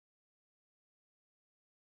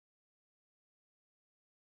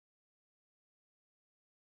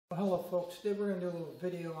Hello folks, today we're going to do a little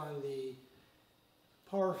video on the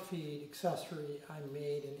power feed accessory I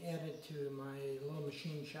made and added to my little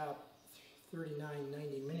machine shop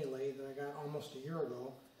 3990 mini lathe that I got almost a year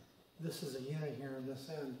ago. This is a unit here on this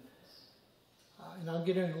end. And I'll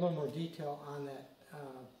get into a little more detail on that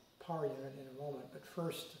power unit in a moment, but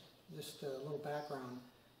first just a little background.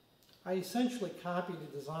 I essentially copied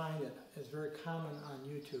a design that is very common on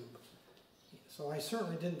YouTube. So I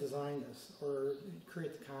certainly didn't design this or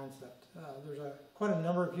create the concept. There's quite a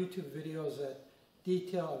number of YouTube videos that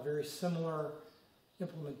detail a very similar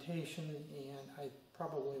implementation, and I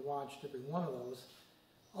probably watched every one of those.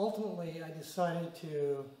 Ultimately, I decided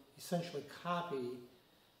to essentially copy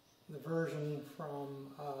the version from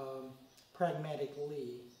Pragmatic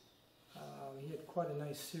Lee. He had quite a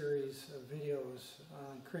nice series of videos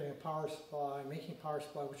on creating a power supply, making a power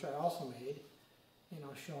supply, which I also made, and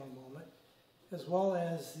I'll show in a moment, as well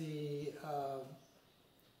as the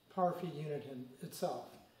power feed unit itself.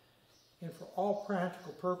 And for all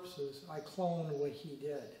practical purposes, I cloned what he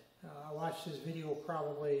did. I watched his video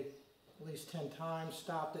probably at least 10 times,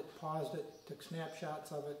 stopped it, paused it, took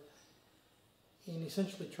snapshots of it, and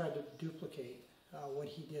essentially tried to duplicate what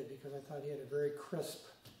he did because I thought he had a very crisp,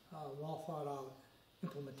 well thought out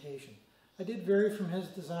implementation. I did vary from his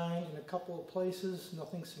design in a couple of places,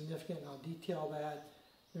 nothing significant, and I'll detail that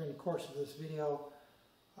during the course of this video,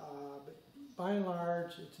 but by and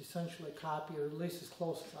large it's essentially a copy, or at least as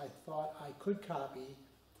close as I thought I could copy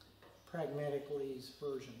Pragmatic Lee's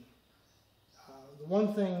version. The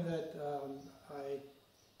one thing that I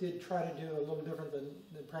did try to do a little different than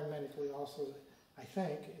Pragmatic Lee also, I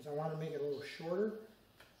think, is I want to make it a little shorter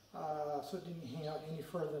so it didn't hang out any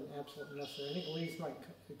further than absolutely necessary. I think Lee's might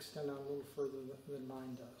extend out a little further than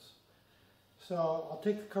mine does. So I'll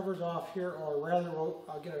take the covers off here, or rather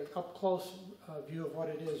I'll get an up-close view of what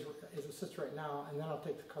it is as it sits right now, and then I'll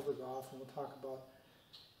take the covers off and we'll talk about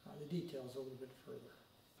the details a little bit further.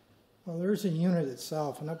 Well, there's a unit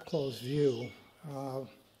itself, an up-close view.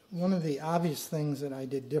 One of the obvious things that I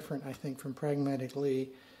did different, I think, from Pragmatic Lee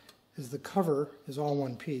is the cover is all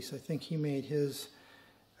one piece. I think he made his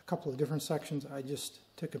a couple of different sections. I just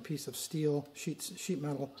took a piece of steel, sheet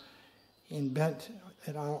metal, and bent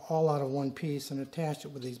it all out of one piece and attached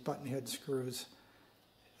it with these button head screws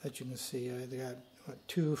that you can see. They got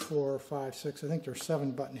 2, 4, 5, 6, I think there's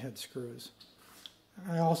 7 button head screws.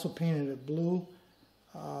 I also painted it blue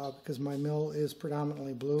because my mill is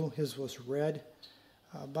predominantly blue. His was red.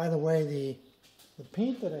 By the way, the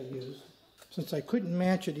paint that I used, since I couldn't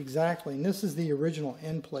match it exactly, and this is the original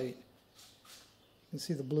end plate, you can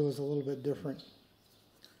see the blue is a little bit different.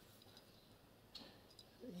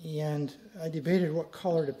 And I debated what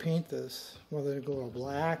color to paint this, whether to go to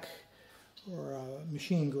black or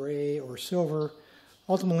machine gray or silver.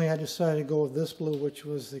 Ultimately, I decided to go with this blue, which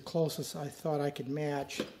was the closest I thought I could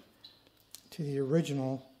match to the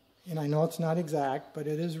original. And I know it's not exact, but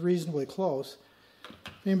it is reasonably close.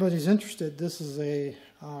 If anybody's interested, this is a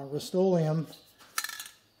Rust-Oleum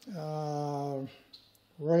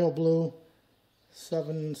Royal Blue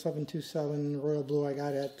 7727 Royal Blue I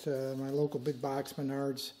got at my local big box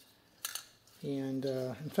Menards. And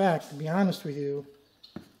in fact, to be honest with you,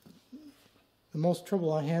 the most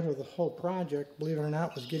trouble I had with the whole project, believe it or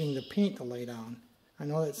not, was getting the paint to lay down. I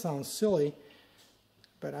know that sounds silly,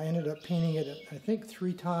 but I ended up painting it, I think,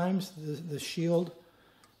 3 times, the shield.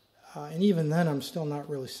 And even then, I'm still not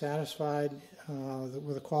really satisfied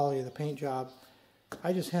with the quality of the paint job.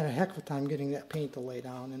 I just had a heck of a time getting that paint to lay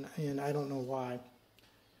down, and I don't know why.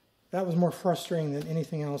 That was more frustrating than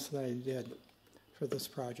anything else that I did for this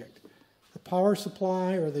project. The power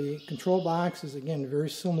supply, or the control box, is again very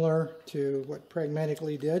similar to what Pragmatic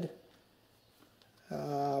Lee did.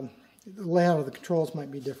 The layout of the controls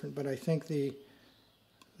might be different, but I think the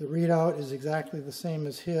readout is exactly the same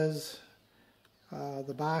as his.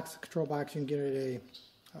 The control box, you can get at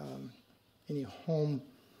any home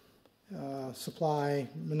supply,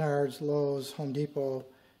 Menards, Lowe's, Home Depot.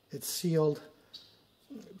 It's sealed.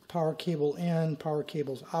 Power cable in, power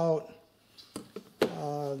cables out.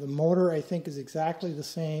 The motor, I think, is exactly the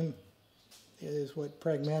same as what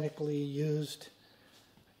Pragmatic Lee used,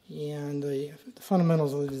 and the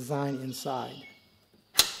fundamentals of the design inside.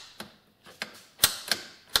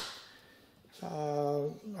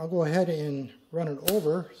 I'll go ahead and run it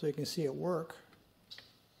over so you can see it work.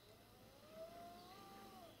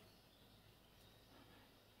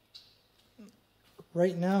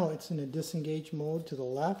 Right now it's in a disengage mode to the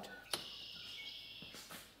left.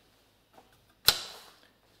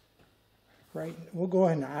 Right, we'll go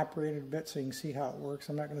ahead and operate it a bit so you can see how it works.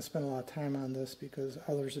 I'm not going to spend a lot of time on this because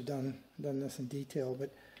others have done this in detail,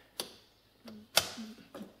 but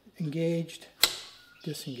engaged,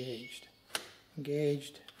 disengaged,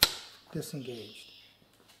 engaged, disengaged.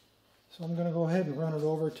 So I'm going to go ahead and run it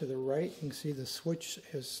over to the right. You can see the switch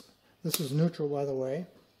is, this is neutral by the way.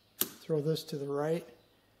 Throw this to the right,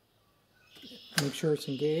 make sure it's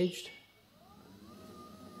engaged,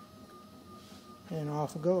 and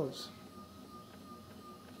off it goes.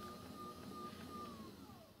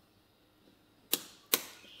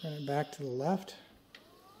 Run it back to the left.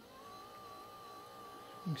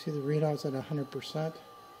 You can see the readout's at 100%.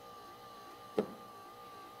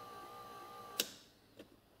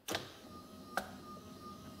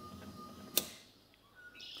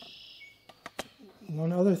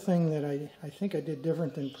 One other thing that I think I did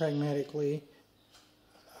different than pragmatically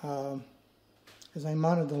is I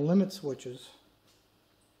mounted the limit switches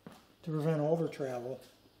to prevent over travel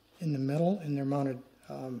in the middle, and they're mounted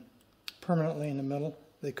permanently in the middle.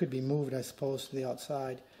 They could be moved, I suppose, to the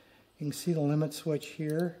outside. You can see the limit switch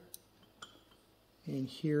here and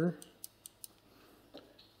here.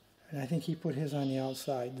 And I think he put his on the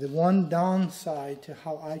outside. The one downside to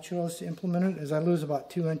how I chose to implement it is I lose about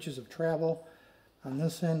 2 inches of travel on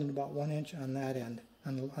this end and about 1 inch on that end,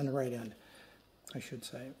 on the right end, I should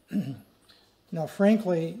say. Now,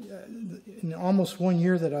 frankly, in almost 1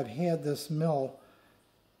 year that I've had this mill,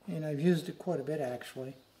 and I've used it quite a bit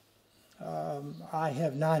actually, I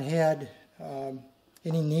have not had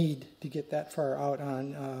any need to get that far out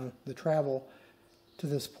on the travel to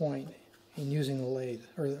this point in using the lathe,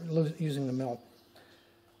 or using the mill.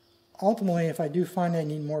 Ultimately, if I do find I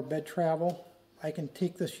need more bed travel, I can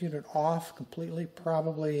take this unit off completely,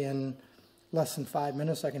 probably in less than 5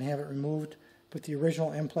 minutes. I can have it removed, put the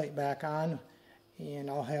original end plate back on, and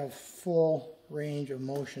I'll have full range of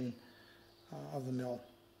motion of the mill.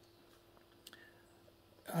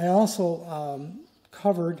 I also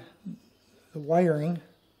covered the wiring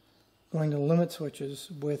going to limit switches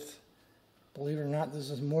with, believe it or not, this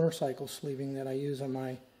is motorcycle sleeving that I use on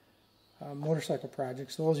my motorcycle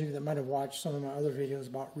projects. Those of you that might have watched some of my other videos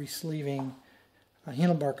about re-sleeving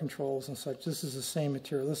handlebar controls and such, this is the same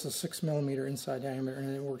material. This is 6mm inside diameter,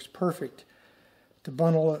 and it works perfect to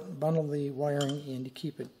bundle the wiring and to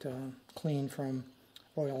keep it clean from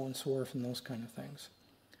oil and swarf and those kind of things.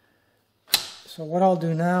 So what I'll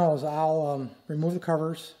do now is I'll remove the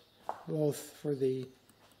covers, both for the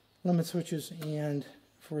limit switches and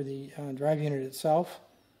for the drive unit itself,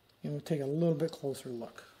 and we'll take a little bit closer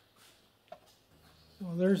look. So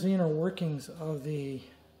there's the inner workings of the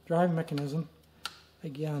drive mechanism.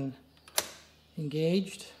 Again,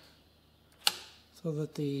 engaged, so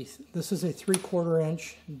that this is a 3/4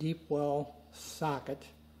 inch deep well socket,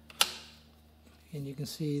 and you can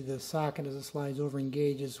see the socket as it slides over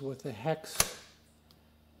engages with the hex.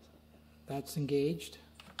 That's engaged,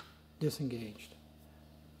 disengaged.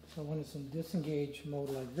 So when it's in disengaged mode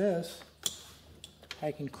like this,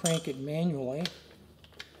 I can crank it manually,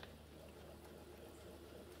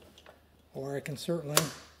 or I can certainly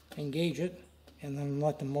engage it and then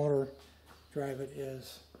let the motor drive it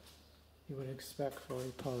as you would expect for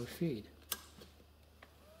a power feed.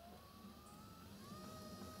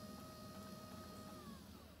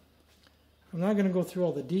 I'm not going to go through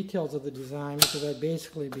all the details of the design because I'd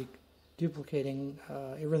basically be duplicating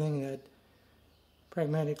everything that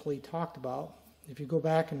Pragmatically talked about. If you go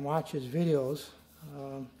back and watch his videos,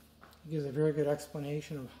 he gives a very good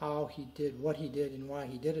explanation of how he did what he did and why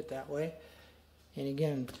he did it that way. And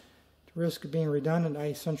again, at the risk of being redundant, I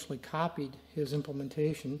essentially copied his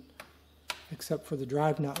implementation, except for the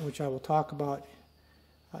drive nut, which I will talk about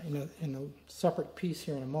in a separate piece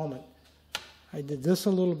here in a moment. I did this a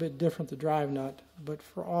little bit different, the drive nut, but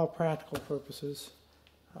for all practical purposes,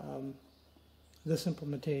 this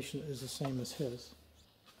implementation is the same as his.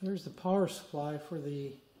 There's the power supply for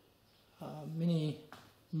the mini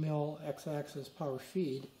mill X-axis power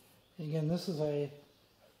feed. And again, this is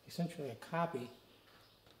essentially a copy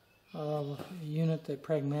of a unit that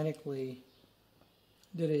Pragmatically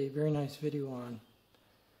did a very nice video on.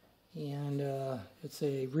 And it's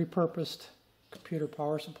a repurposed computer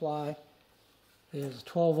power supply. It has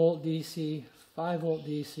 12 volt DC, 5 volt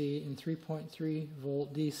DC, and 3.3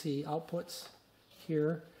 volt DC outputs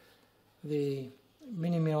here. The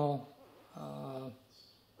mini mill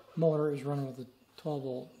motor is running with a 12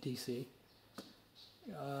 volt DC.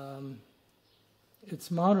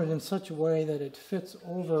 It's mounted in such a way that it fits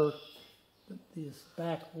over this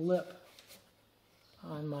back lip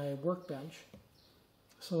on my workbench,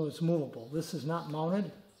 so it's movable. This is not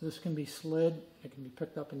mounted. This can be slid. It can be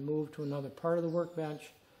picked up and moved to another part of the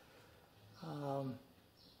workbench.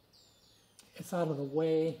 It's out of the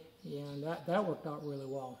way, and that worked out really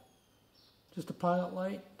well. Just a pilot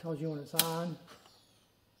light tells you when it's on,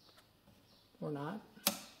 or not.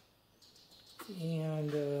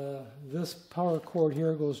 And this power cord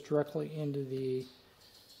here goes directly into the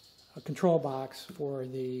control box for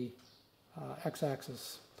the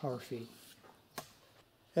X-axis power feed.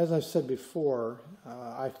 As I've said before,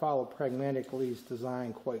 I follow Pragmatic Lee's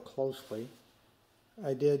design quite closely.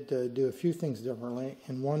 I did do a few things differently,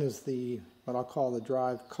 and one is what I'll call the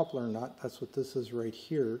drive coupler nut. That's what this is right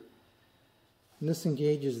here. And this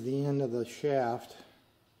engages the end of the shaft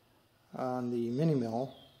on the mini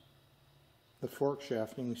mill, the fork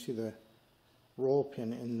shaft. You can see the roll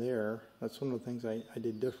pin in there. That's one of the things I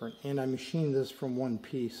did different. And I machined this from one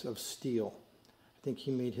piece of steel. I think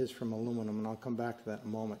he made his from aluminum, and I'll come back to that in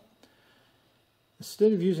a moment.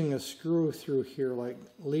 Instead of using a screw through here like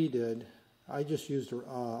Lee did, I just used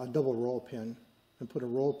a double roll pin and put a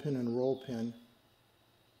roll pin and roll pin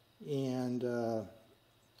and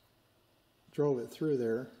drove it through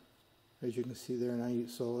there, as you can see there. And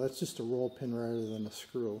so that's just a roll pin rather than a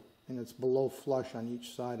screw, and it's below flush on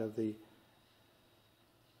each side of the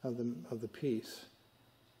piece.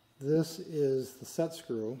 This is the set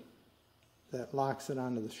screw that locks it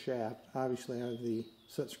onto the shaft. Obviously I have the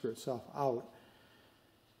set screw itself out,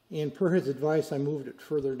 and per his advice I moved it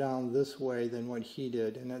further down this way than what he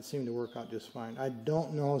did, and that seemed to work out just fine. I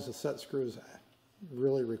don't know if the set screw is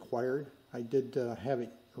really required. I did have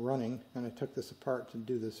it running, and I took this apart to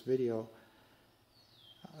do this video.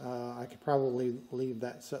 I could probably leave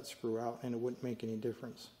that set screw out and it wouldn't make any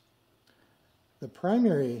difference. The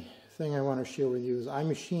primary thing I want to share with you is I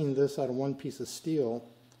machined this out of one piece of steel.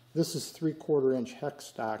 This is 3/4 inch hex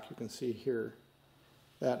stock, you can see here,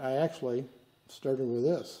 that I actually started with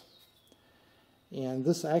this. And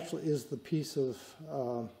this actually is the piece of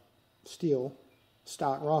steel,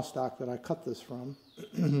 raw stock that I cut this from.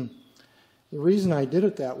 The reason I did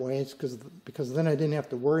it that way is because then I didn't have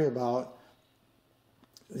to worry about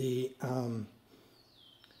the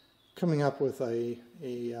coming up with I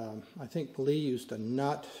think Lee used a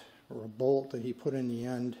nut or a bolt that he put in the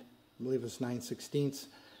end. I believe it's 9/16.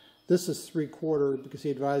 This is 3/4 because he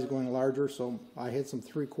advised going larger, so I had some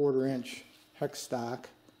 3/4 inch hex stock.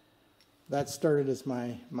 That started as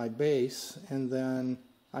my base, and then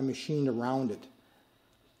I machined around it.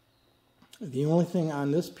 The only thing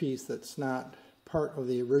on this piece that's not part of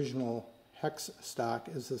the original hex stock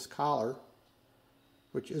is this collar,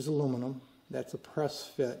 which is aluminum. That's a press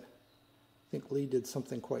fit. I think Lee did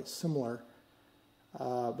something quite similar.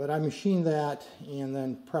 But I machined that and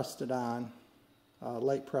then pressed it on,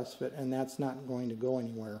 light press fit, and that's not going to go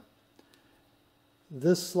anywhere.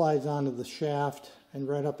 This slides onto the shaft and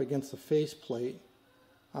right up against the faceplate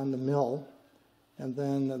on the mill, and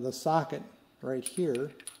then the socket right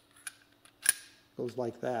here goes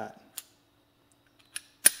like that.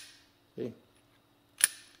 Okay.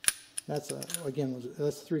 That's again,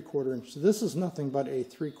 that's 3/4 inch. So this is nothing but a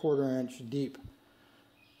 3/4 inch deep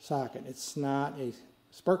socket. It's not a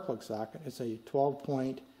spark plug socket. It's a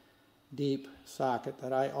 12-point deep socket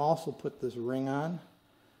that I also put this ring on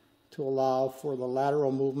to allow for the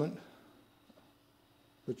lateral movement,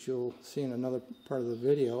 which you'll see in another part of the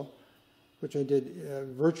video, which I did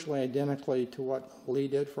virtually identically to what Lee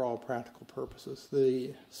did for all practical purposes.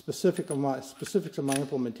 The specifics of my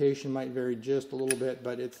implementation might vary just a little bit,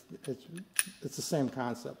 but it's the same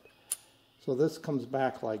concept. So this comes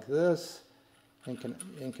back like this and can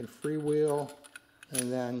freewheel,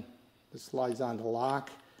 and then it slides onto lock,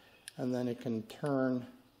 and then it can turn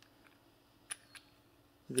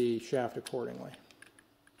the shaft accordingly.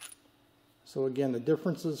 So again, the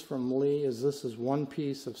differences from Lee is this is one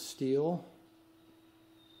piece of steel,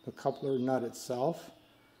 the coupler nut itself.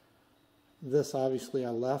 This obviously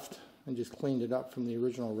I left and just cleaned it up from the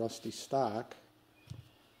original rusty stock.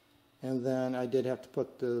 And then I did have to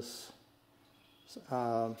put this,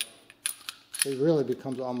 it really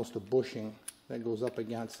becomes almost a bushing that goes up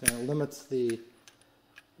against, and it limits the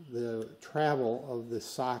travel of the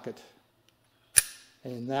socket,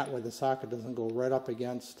 and that way the socket doesn't go right up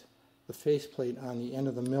against the faceplate on the end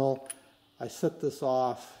of the mill. I set this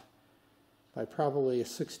off by probably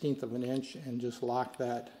 1/16 of an inch and just lock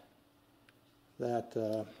that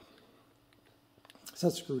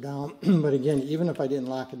set screw down. But again, even if I didn't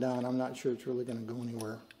lock it down, I'm not sure it's really going to go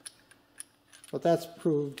anywhere. But that's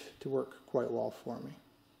proved to work quite well for me.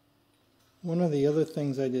 One of the other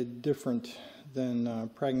things I did different than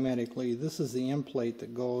Pragmatic Lee, this is the end plate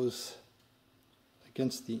that goes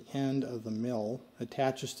against the end of the mill,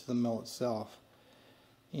 attaches to the mill itself.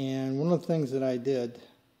 And one of the things that I did,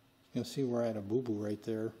 you'll see where I had a boo-boo right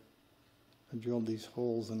there. I drilled these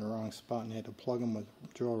holes in the wrong spot and had to plug them with a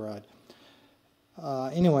drill rod.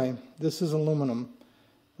 Anyway, this is aluminum,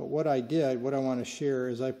 But what I did, what I want to share,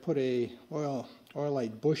 is I put a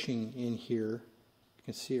oilite bushing in here. You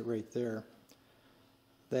can see it right there.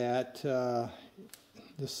 That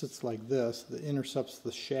this sits like this. That intercepts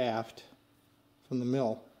the shaft from the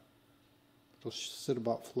mill. It'll sit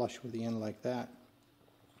about flush with the end like that.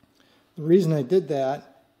 The reason I did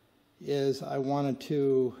that is I wanted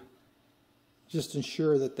to just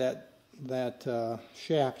ensure that that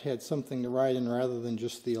shaft had something to ride in rather than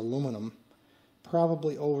just the aluminum.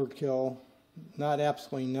 Probably overkill, not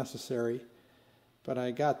absolutely necessary, but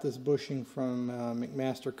I got this bushing from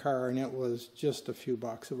McMaster-Carr and it was just a few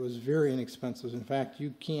bucks. It was very inexpensive. In fact,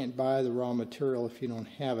 you can't buy the raw material if you don't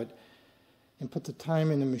have it. And put the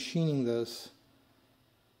time into machining this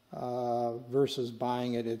versus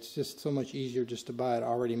buying it. It's just so much easier just to buy it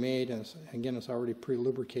already made, and again, it's already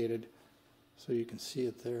pre-lubricated, so you can see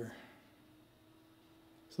it there.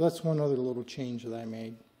 So that's one other little change that I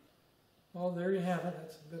made. Well, there you have it.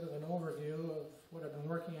 That's a bit of an overview of what I've been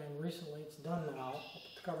working on recently. It's done now. I'll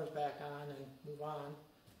put the covers back on and move on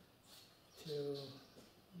to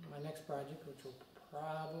my next project, which will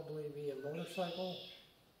probably be a motorcycle,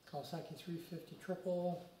 Kawasaki 350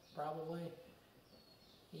 Triple, probably.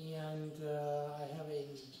 And I have a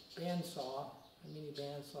bandsaw, a mini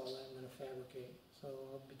bandsaw that I'm going to fabricate. So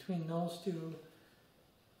between those two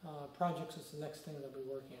projects, it's the next thing that I'll be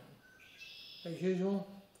working on. As usual,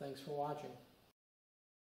 thanks for watching.